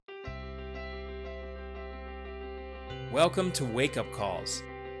Welcome to Wake Up Calls.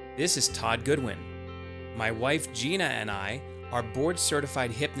 This is Todd Goodwin. My wife Gina and I are board-certified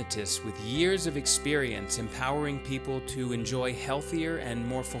hypnotists with years of experience empowering people to enjoy healthier and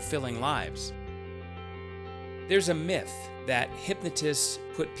more fulfilling lives. There's a myth that hypnotists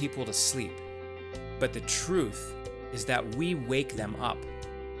put people to sleep, but the truth is that we wake them up.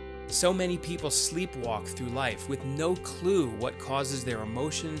 So many people sleepwalk through life with no clue what causes their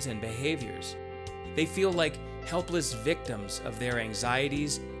emotions and behaviors. They feel like helpless victims of their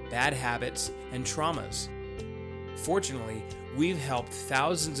anxieties, bad habits, and traumas. Fortunately, we've helped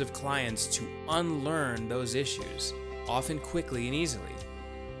thousands of clients to unlearn those issues, often quickly and easily.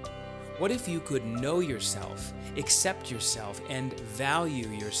 What if you could know yourself, accept yourself, and value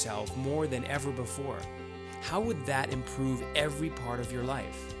yourself more than ever before? How would that improve every part of your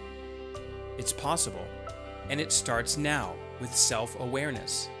life? It's possible, and it starts now with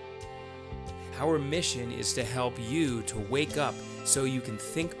self-awareness. Our mission is to help you to wake up so you can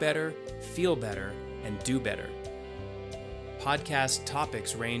think better, feel better, and do better. Podcast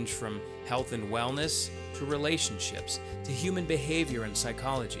topics range from health and wellness to relationships to human behavior and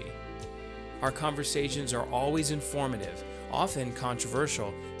psychology. Our conversations are always informative, often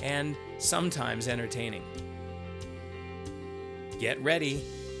controversial, and sometimes entertaining. Get ready.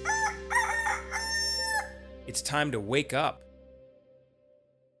 It's time to wake up.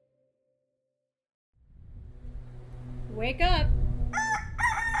 Wake up!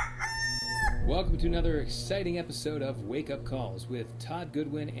 Welcome to another exciting episode of Wake Up Calls with Todd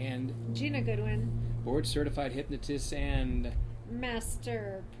Goodwin and Gina Goodwin, board-certified hypnotists and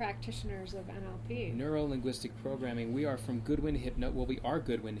master practitioners of NLP. Neuro-linguistic programming. We are from Goodwin we are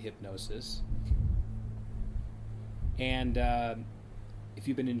Goodwin Hypnosis. And if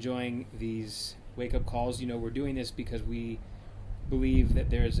you've been enjoying these Wake Up Calls, you know we're doing this because we believe that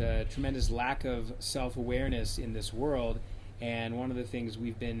there's a tremendous lack of self-awareness in this world, and one of the things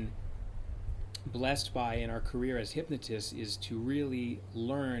we've been blessed by in our career as hypnotists is to really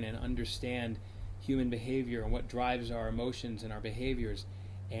learn and understand human behavior and what drives our emotions and our behaviors,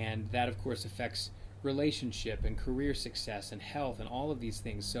 and that of course affects relationship and career success and health and all of these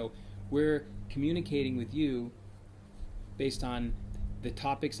things. So we're communicating with you based on the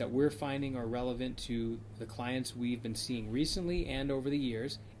topics that we're finding are relevant to the clients we've been seeing recently and over the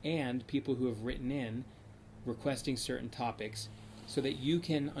years, and people who have written in requesting certain topics so that you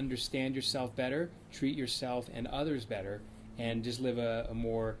can understand yourself better, treat yourself and others better, and just live a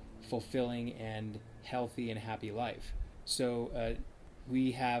more fulfilling and healthy and happy life. So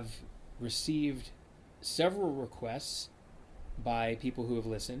we have received several requests by people who have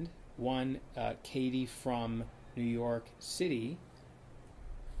listened. One, Katie from New York City,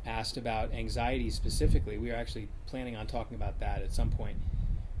 asked about anxiety specifically. We are actually planning on talking about that at some point.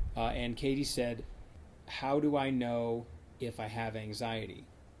 And Katie said, how do I know if I have anxiety?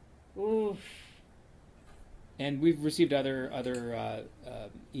 Oof. And we've received other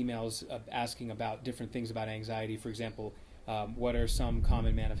emails asking about different things about anxiety. For example, what are some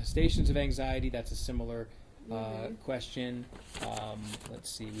common manifestations of anxiety? That's a similar question.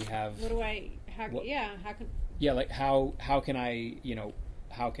 Let's see, we have...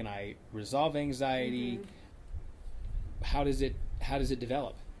 How can I resolve anxiety? How does it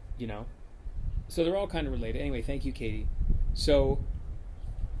develop? So they're all kind of related. Anyway, thank you, Katie. So,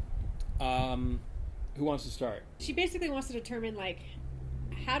 who wants to start? She basically wants to determine,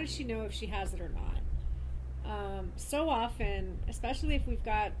 how does she know if she has it or not? So often, especially if we've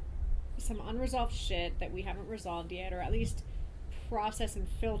got some unresolved shit that we haven't resolved yet, or at least processed and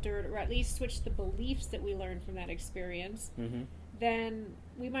filtered, or at least switched the beliefs that we learned from that experience, then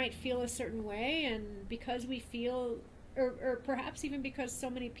we might feel a certain way, and because we feel, or perhaps even because so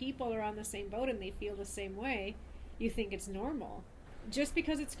many people are on the same boat and they feel the same way, you think it's normal. Just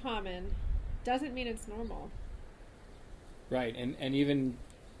because it's common doesn't mean it's normal. Right, and even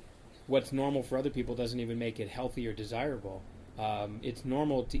what's normal for other people doesn't even make it healthy or desirable. It's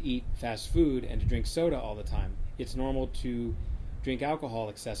normal to eat fast food and to drink soda all the time. It's normal to drink alcohol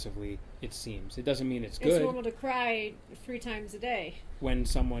excessively, it seems. It doesn't mean it's good. It's normal to cry 3 times a day. When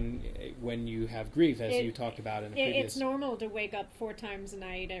you have grief, as you talked about in the previous... It's normal to wake up 4 times a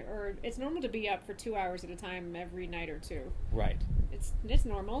night, or it's normal to be up for 2 hours at a time every night or two. Right. It's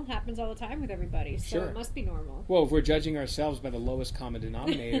normal. It happens all the time with everybody, so sure. It must be normal. Well, if we're judging ourselves by the lowest common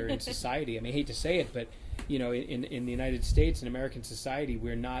denominator in society, I hate to say it, but in the United States, in American society,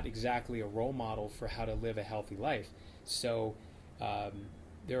 we're not exactly a role model for how to live a healthy life. So...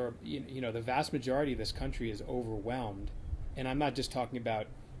 there are, the vast majority of this country is overwhelmed, and I'm not just talking about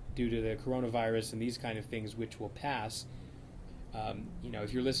due to the coronavirus and these kind of things, which will pass.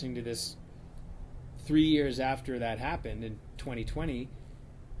 If you're listening to this 3 years after that happened in 2020,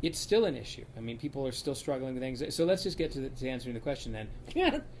 it's still an issue. I mean, people are still struggling with anxiety. So let's just get to answering the question then.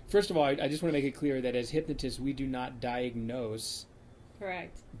 First of all, I just want to make it clear that as hypnotists, we do not diagnose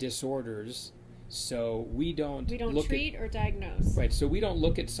Correct. disorders. So we don't treat or diagnose. Right. So we don't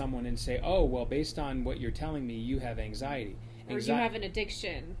look at someone and say, oh, well, based on what you're telling me, you have anxiety. Or you have an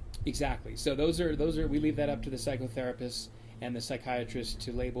addiction. Exactly. So those are we leave that up to the psychotherapists and the psychiatrists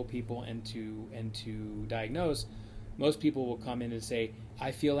to label people and to diagnose. Most people will come in and say,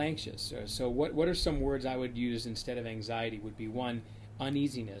 I feel anxious. So what are some words I would use instead of anxiety? Would be one,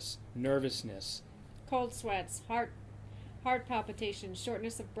 uneasiness, nervousness, cold sweats, heart palpitations,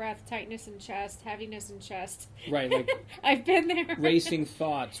 shortness of breath, tightness in chest, heaviness in chest. Right, like I've been there. Racing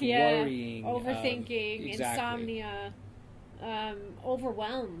thoughts, worrying, overthinking, exactly. insomnia,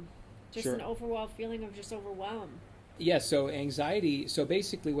 overwhelm, just Sure. an overwhelmed feeling of just overwhelm. Yeah, so anxiety, so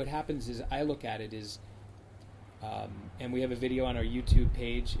basically what happens is I look at it is, and we have a video on our YouTube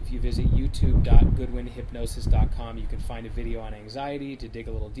page. If you visit youtube.goodwinhypnosis.com, you can find a video on anxiety to dig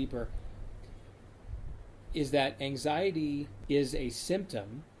a little deeper. Is that anxiety is a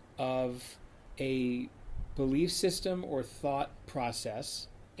symptom of a belief system or thought process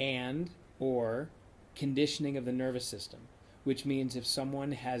and or conditioning of the nervous system, which means if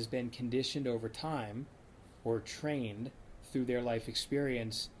someone has been conditioned over time or trained through their life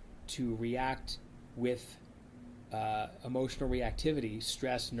experience to react with emotional reactivity,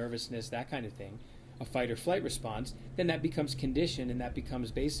 stress, nervousness, that kind of thing, a fight or flight response, then that becomes conditioned and that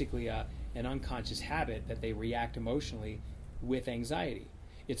becomes basically an unconscious habit that they react emotionally with anxiety.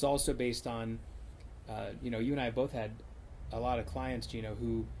 It's also based on, you and I have both had a lot of clients, Gina,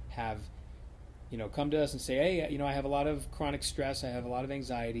 who have, come to us and say, hey, I have a lot of chronic stress, I have a lot of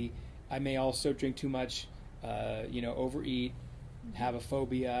anxiety, I may also drink too much, overeat, have a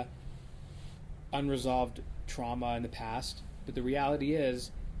phobia, unresolved trauma in the past. But the reality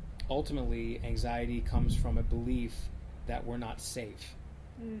is, ultimately, anxiety comes from a belief that we're not safe.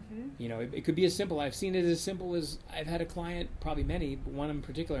 Mm-hmm. It could be as simple. I've seen it as simple as I've had a client, probably many, but one in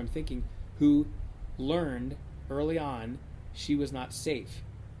particular I'm thinking, who learned early on she was not safe.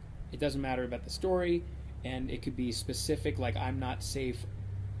 It doesn't matter about the story, and it could be specific, like I'm not safe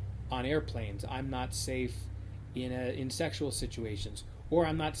on airplanes, I'm not safe in sexual situations, or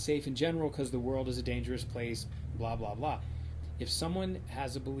I'm not safe in general because the world is a dangerous place, blah, blah, blah. If someone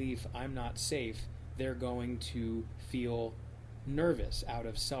has a belief, I'm not safe, they're going to feel nervous out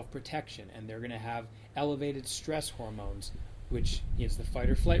of self-protection, and they're going to have elevated stress hormones, which is the fight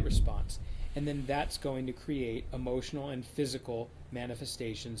or flight response. And then that's going to create emotional and physical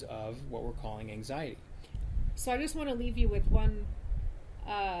manifestations of what we're calling anxiety. So I just want to leave you with one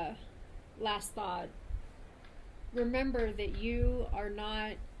last thought. Remember that you are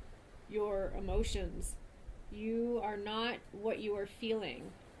not your emotions. You are not what you are feeling,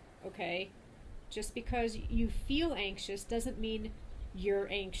 okay? Just because you feel anxious doesn't mean you're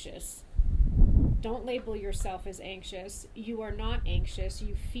anxious. Don't label yourself as anxious. You are not anxious.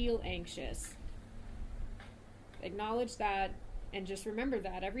 You feel anxious. Acknowledge that and just remember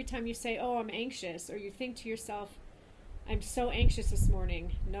that. Every time you say, oh, I'm anxious, or you think to yourself, I'm so anxious this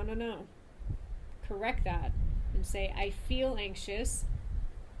morning. No. Correct that and say, I feel anxious.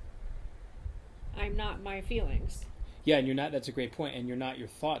 I'm not my feelings. Yeah, and you're not. That's a great point. And you're not your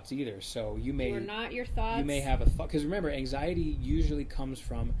thoughts either. So you're not your thoughts. You may have a thought, because remember, anxiety usually comes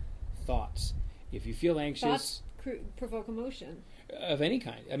from thoughts. If you feel anxious, thoughts provoke emotion of any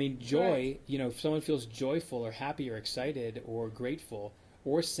kind. I mean, joy. Right. If someone feels joyful or happy or excited or grateful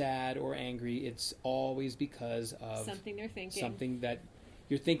or sad or angry, it's always because of something they're thinking. Something that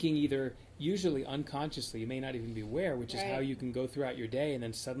you're thinking, either usually unconsciously. You may not even be aware, which is how you can go throughout your day and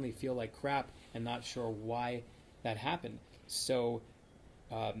then suddenly feel like crap and not sure why that happened. So,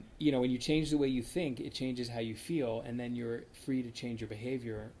 when you change the way you think, it changes how you feel, and then you're free to change your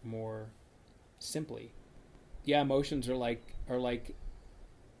behavior more simply. Yeah, emotions are like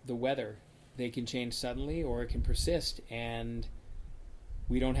the weather. They can change suddenly, or it can persist, and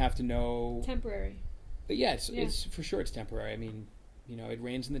we don't have to know. Temporary. But yeah, it's for sure it's temporary. I mean, it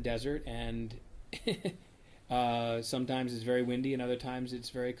rains in the desert, and sometimes it's very windy, and other times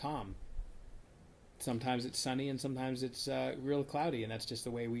it's very calm. Sometimes it's sunny, and sometimes it's real cloudy, and that's just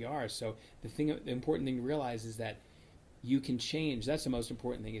the way we are. So the important thing to realize is that you can change. That's the most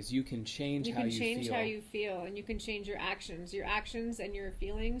important thing, is you can change how you feel. You can change how you feel, and you can change your actions. Your actions and your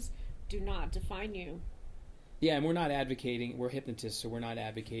feelings do not define you. Yeah, and we're not advocating, we're hypnotists, so we're not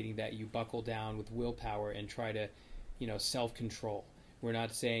advocating that you buckle down with willpower and try to, self-control. We're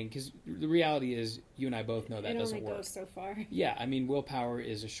not saying, because the reality is, you and I both know that doesn't work. It only goes so far. Yeah, I mean, willpower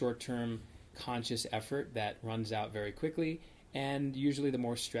is a short-term conscious effort that runs out very quickly, and usually the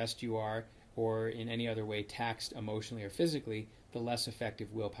more stressed you are or in any other way taxed emotionally or physically, the less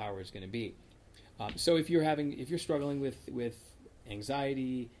effective willpower is going to be. So if you're struggling with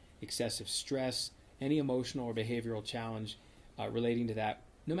anxiety, excessive stress, any emotional or behavioral challenge relating to that,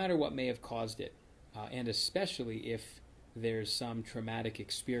 no matter what may have caused it, and especially if there's some traumatic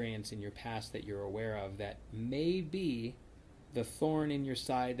experience in your past that you're aware of that may be the thorn in your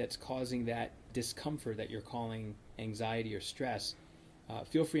side that's causing that discomfort that you're calling anxiety or stress,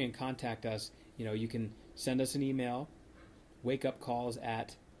 feel free and contact us. You can send us an email,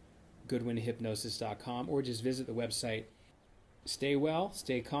 wakeupcalls@goodwinhypnosis.com, or just visit the website. Stay well,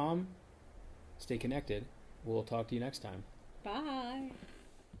 stay calm, stay connected. We'll talk to you next time. Bye.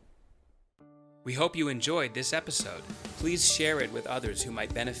 We hope you enjoyed this episode. Please share it with others who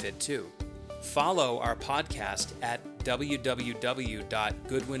might benefit too. Follow our podcast at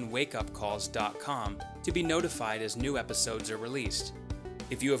www.goodwinwakeupcalls.com to be notified as new episodes are released.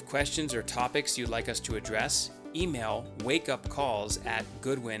 If you have questions or topics you'd like us to address, email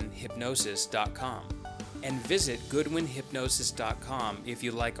wakeupcalls@goodwinhypnosis.com and visit goodwinhypnosis.com if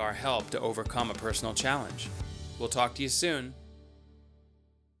you'd like our help to overcome a personal challenge. We'll talk to you soon.